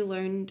about how you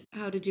learned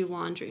how to do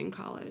laundry in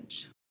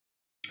college?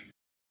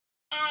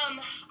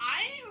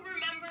 I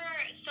remember,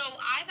 so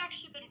I've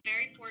actually been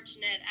very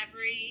fortunate.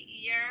 Every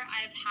year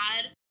I've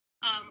had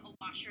a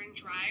washer and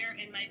dryer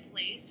in my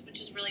place, which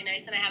is really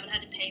nice, and I haven't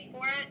had to pay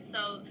for it.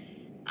 So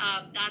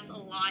that's a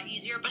lot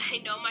easier. But I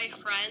know my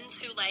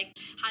friends who like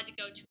had to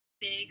go to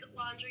a big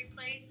laundry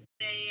place,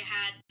 they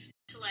had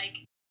to like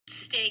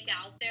stake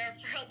out there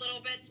for a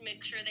little bit to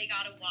make sure they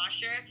got a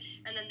washer,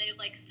 and then they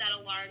like set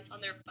alarms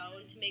on their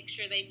phone to make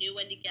sure they knew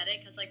when to get it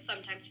because like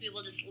sometimes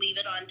people just leave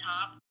it on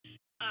top.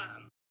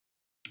 Um,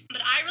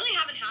 but I really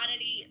haven't had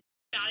any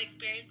bad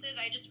experiences.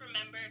 I just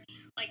remember,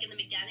 like, in the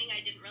beginning, I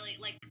didn't really,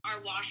 like,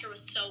 our washer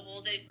was so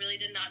old, I really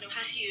did not know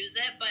how to use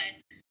it, but,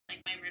 like,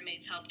 my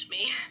roommates helped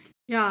me.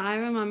 Yeah, I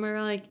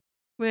remember like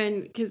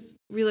because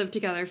we lived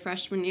together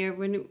freshman year,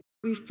 when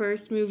we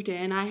first moved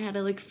in, I had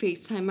to like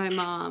FaceTime my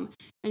mom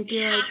and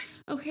be Yeah. like,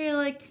 okay,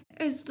 like,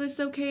 is this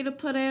okay to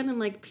put in? And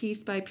like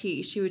piece by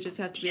piece, she would just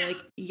have to be like,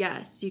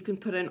 yes, you can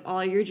put in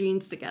all your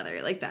jeans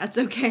together. Like, that's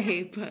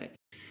okay. But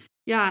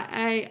yeah,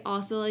 I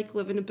also like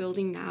live in a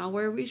building now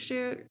where we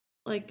share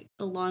like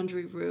a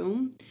laundry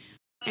room.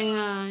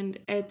 And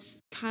it's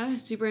kind of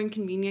super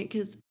inconvenient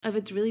because if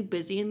it's really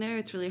busy in there,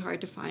 it's really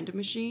hard to find a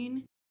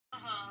machine.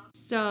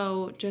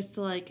 So just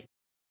to like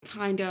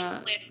kind of,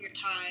 Plan your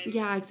time.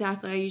 yeah,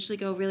 exactly. I usually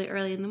go really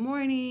early in the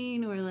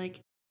morning, or like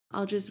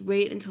I'll just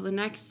wait until the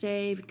next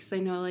day because I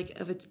know like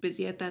if it's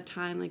busy at that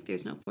time, like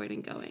there's no point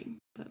in going.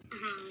 But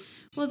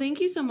well, thank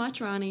you so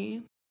much,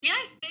 Ronnie.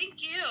 Yes,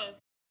 thank you.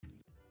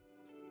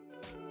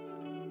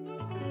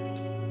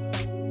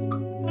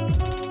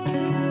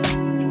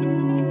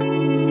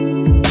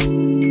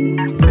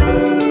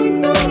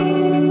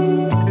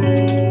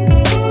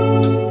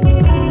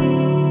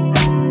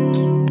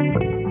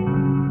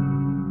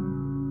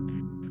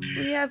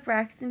 We have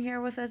Braxton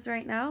here with us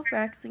right now.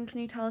 Braxton,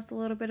 can you tell us a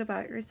little bit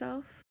about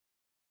yourself?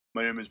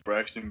 My name is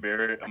Braxton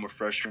Barrett. I'm a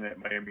freshman at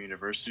Miami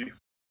University.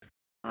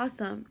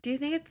 Awesome. Do you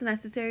think it's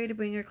necessary to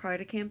bring your car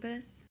to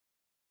campus?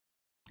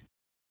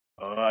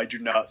 I do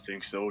not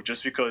think so,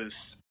 just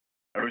because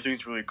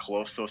everything's really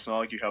close, so it's not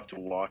like you have to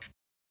walk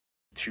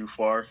too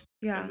far.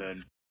 Yeah. And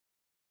then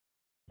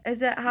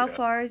How Yeah,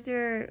 far is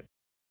your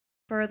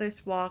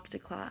furthest walk to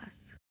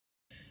class?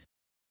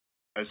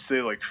 I'd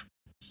say like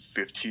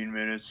 15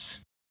 minutes,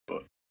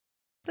 but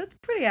That's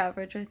pretty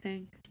average, I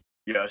think.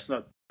 yeah, it's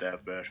not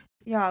that bad.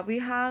 Yeah, we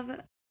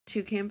have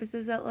two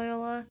campuses at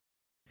Loyola.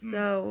 Mm.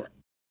 So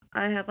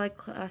I have like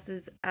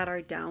classes at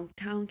our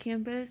downtown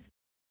campus.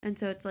 And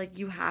so it's like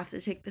you have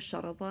to take the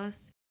shuttle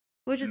bus,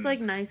 which is Mm. like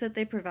nice that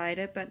they provide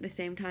it, but at the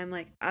same time,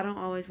 like I don't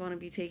always want to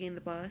be taking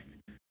the bus.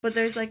 But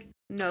there's like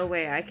no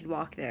way I could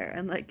walk there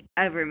and like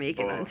ever make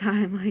it on Oh,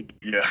 time. Like,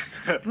 yeah.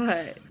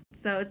 but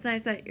so it's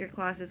nice that your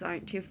classes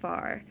aren't too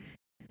far.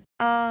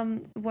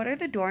 What are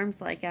the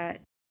dorms like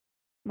at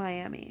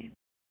Miami?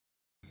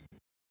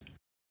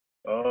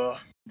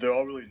 They're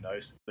all really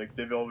nice. Like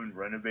they've all been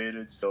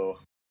renovated, so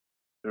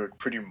they're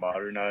pretty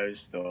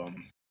modernized.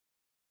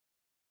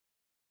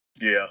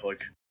 Yeah,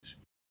 like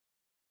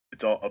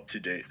it's all up to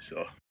date.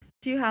 So,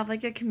 Do you have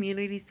like a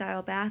community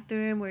style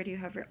bathroom or do you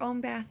have your own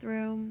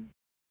bathroom?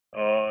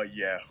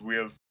 yeah, we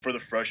have for the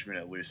freshmen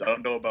at least. I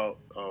don't know about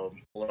a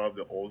lot of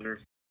the older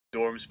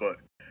dorms, but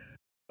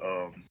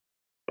um,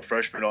 the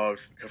freshmen all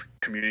have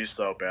community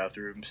style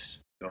bathrooms.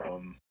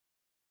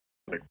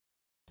 Like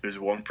there's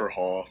one per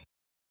hall.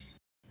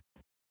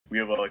 We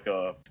have like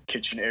a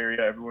kitchen area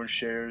everyone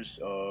shares.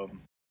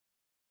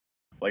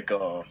 Like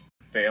a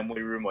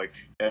family room, like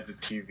has a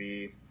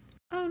TV,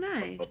 Oh, a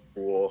nice.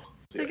 pool.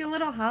 It's Yeah, like a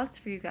little house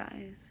for you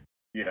guys.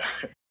 yeah.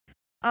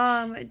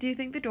 Do you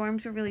think the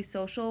dorms are really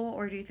social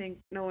or do you think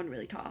no one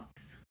really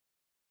talks?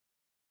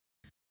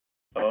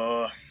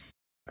 Uh,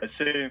 I'd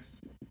say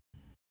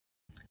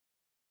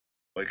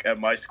like at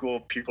my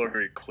school, people are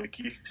very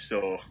cliquey.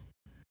 So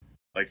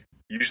like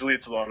usually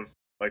it's a lot of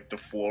like the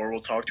floor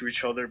will talk to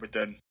each other, but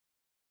then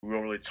we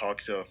won't really talk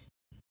to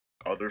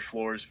other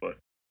floors. But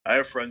I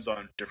have friends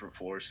on different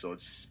floors, so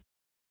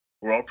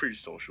we're all pretty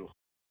social.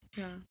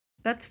 Yeah.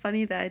 That's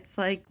funny that it's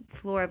like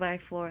floor by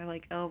floor,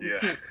 like, oh,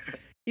 Yeah.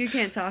 you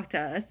can't talk to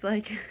us.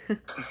 Like,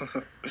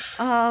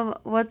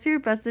 what's your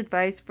best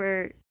advice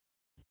for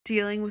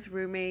dealing with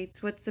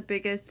roommates? What's the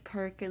biggest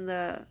perk and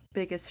the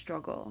biggest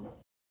struggle?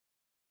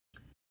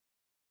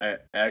 I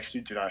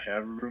actually do not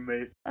have a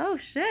roommate. Oh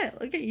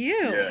shit, look at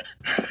you. Yeah.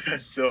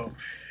 So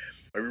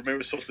my roommate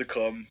was supposed to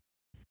come.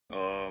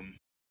 Um,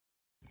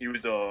 he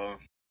was a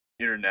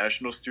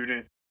international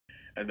student,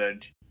 and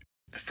then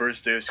the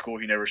first day of school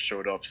he never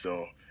showed up.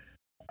 So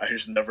I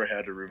just never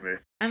had a roommate.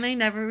 And they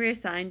never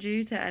reassigned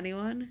you to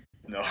anyone?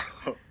 No.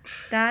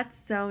 That's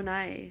so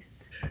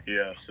nice.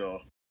 Yeah.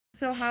 So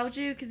So how'd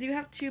you, because you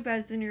have two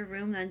beds in your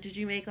room then, did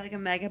you make like a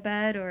mega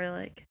bed or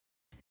like...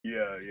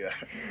 yeah, yeah,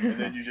 and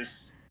then you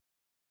just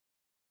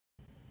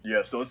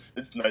yeah. So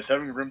it's nice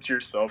having a room to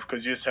yourself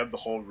because you just have the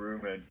whole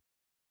room and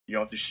you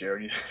don't have to share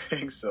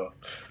anything. So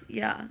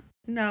Yeah.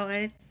 No,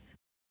 it's...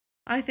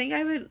 I think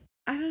I would...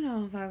 I don't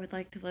know if I would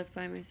like to live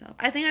by myself.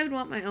 I think I would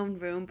want my own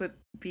room, but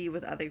be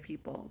with other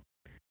people.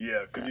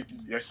 yeah, So,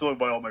 because I still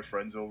invite all my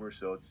friends over,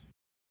 so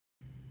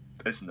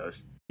it's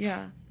nice.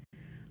 yeah.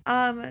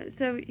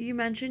 So you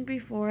mentioned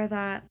before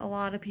that a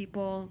lot of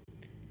people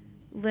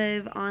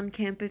live on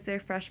campus their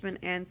freshman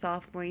and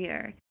sophomore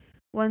year.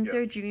 Once Yeah.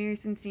 they're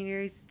juniors and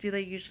seniors, do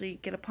they usually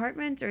get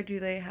apartments or do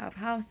they have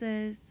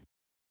houses?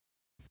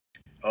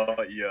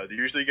 Yeah, they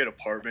usually get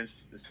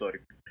apartments. It's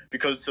like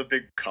because it's a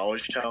big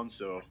college town,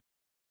 so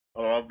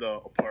a lot of the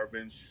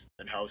apartments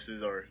and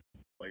houses are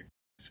like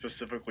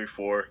specifically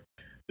for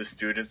the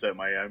students at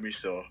Miami.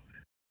 So,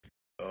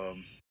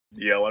 um,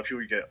 yeah, a lot of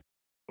people get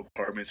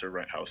apartments or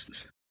rent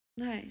houses.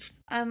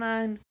 Nice. And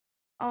then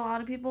a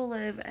lot of people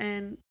live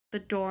in the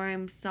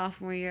dorm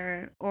sophomore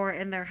year or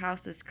in their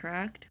houses,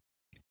 correct?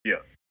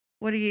 Yeah.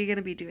 What are you going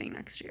to be doing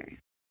next year?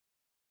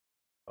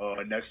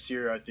 Next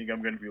year, I think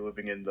I'm gonna be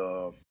living in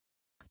the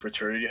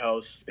fraternity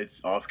house.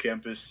 It's off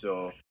campus,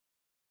 so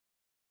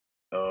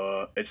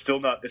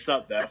it's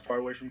not that far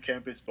away from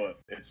campus, but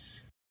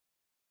it's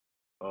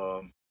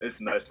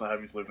nice not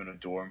having to live in a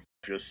dorm.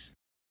 Just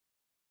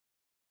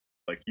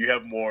like you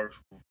have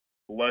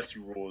less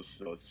rules,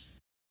 so it's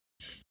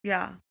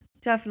Yeah,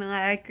 definitely.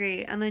 I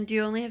agree. And then do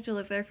you only have to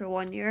live there for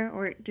 1 year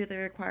or do they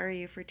require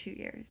you for 2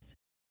 years?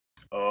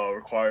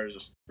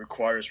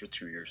 requires for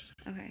 2 years.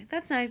 Okay,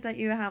 that's nice that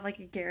you have like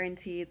a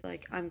guaranteed,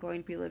 like, I'm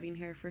going to be living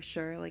here for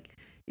sure. Like,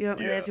 you don't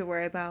really Yeah. have to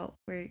worry about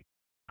where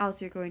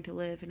else you're going to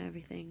live and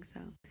everything. So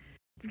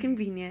it's Mm.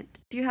 convenient.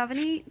 Do you have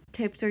any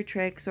tips or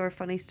tricks or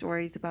funny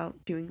stories about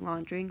doing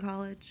laundry in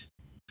college?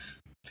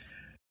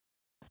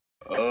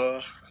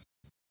 Uh,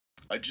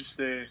 I just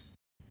say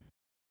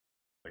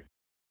like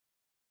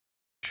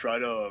try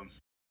to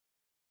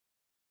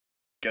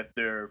get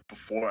there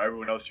before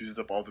everyone else uses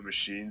up all the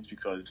machines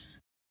because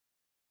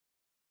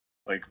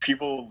like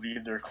people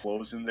leave their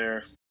clothes in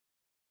there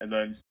and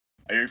then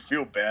I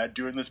feel bad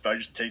doing this, but I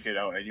just take it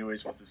out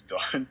anyways once it's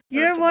done.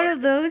 You're one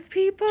of those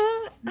people?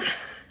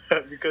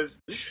 Because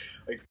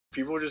like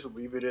people just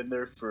leave it in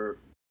there for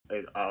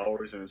like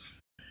hours and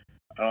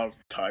I don't have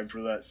time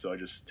for that, so I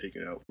just take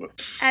it out. But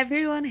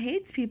Everyone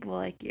hates people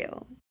like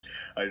you.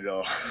 I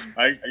know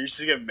I used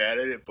to get mad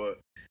at it, but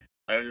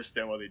I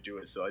understand why they do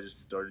it, so I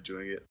just started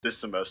doing it this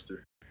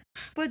semester.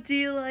 But do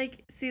you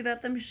like see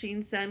that the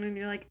machine's done and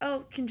you're like,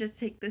 oh, can just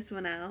take this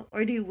one out?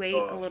 Or do you wait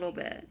a little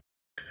bit?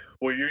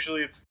 Well,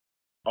 usually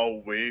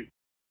I'll wait,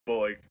 but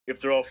like if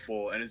they're all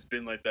full and it's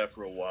been like that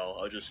for a while,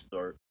 I'll just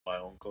start my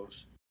own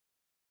clothes.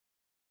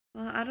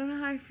 Well, I don't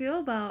know how I feel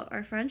about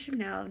our friendship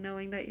now,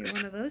 knowing that you're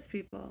one of those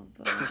people.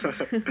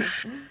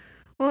 But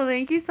well,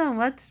 thank you so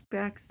much,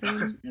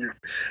 Braxton.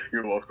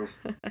 You're welcome.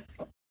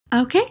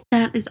 Okay,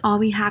 that is all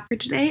we have for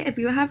today. If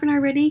you haven't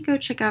already, go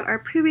check out our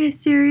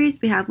previous series.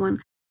 We have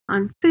one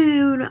on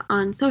food,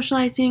 on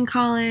socializing in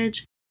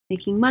college,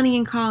 making money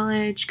in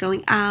college,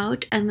 going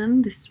out, and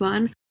then this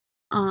one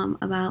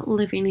about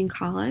living in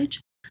college.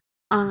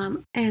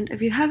 And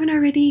if you haven't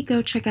already,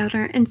 go check out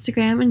our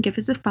Instagram and give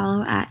us a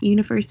follow at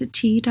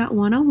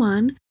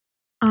university.101.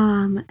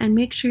 And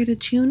make sure to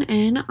tune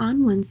in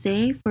on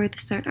Wednesday for the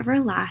start of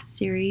our last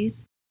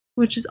series,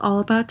 which is all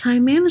about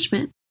time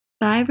management.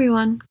 Bye,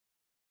 everyone.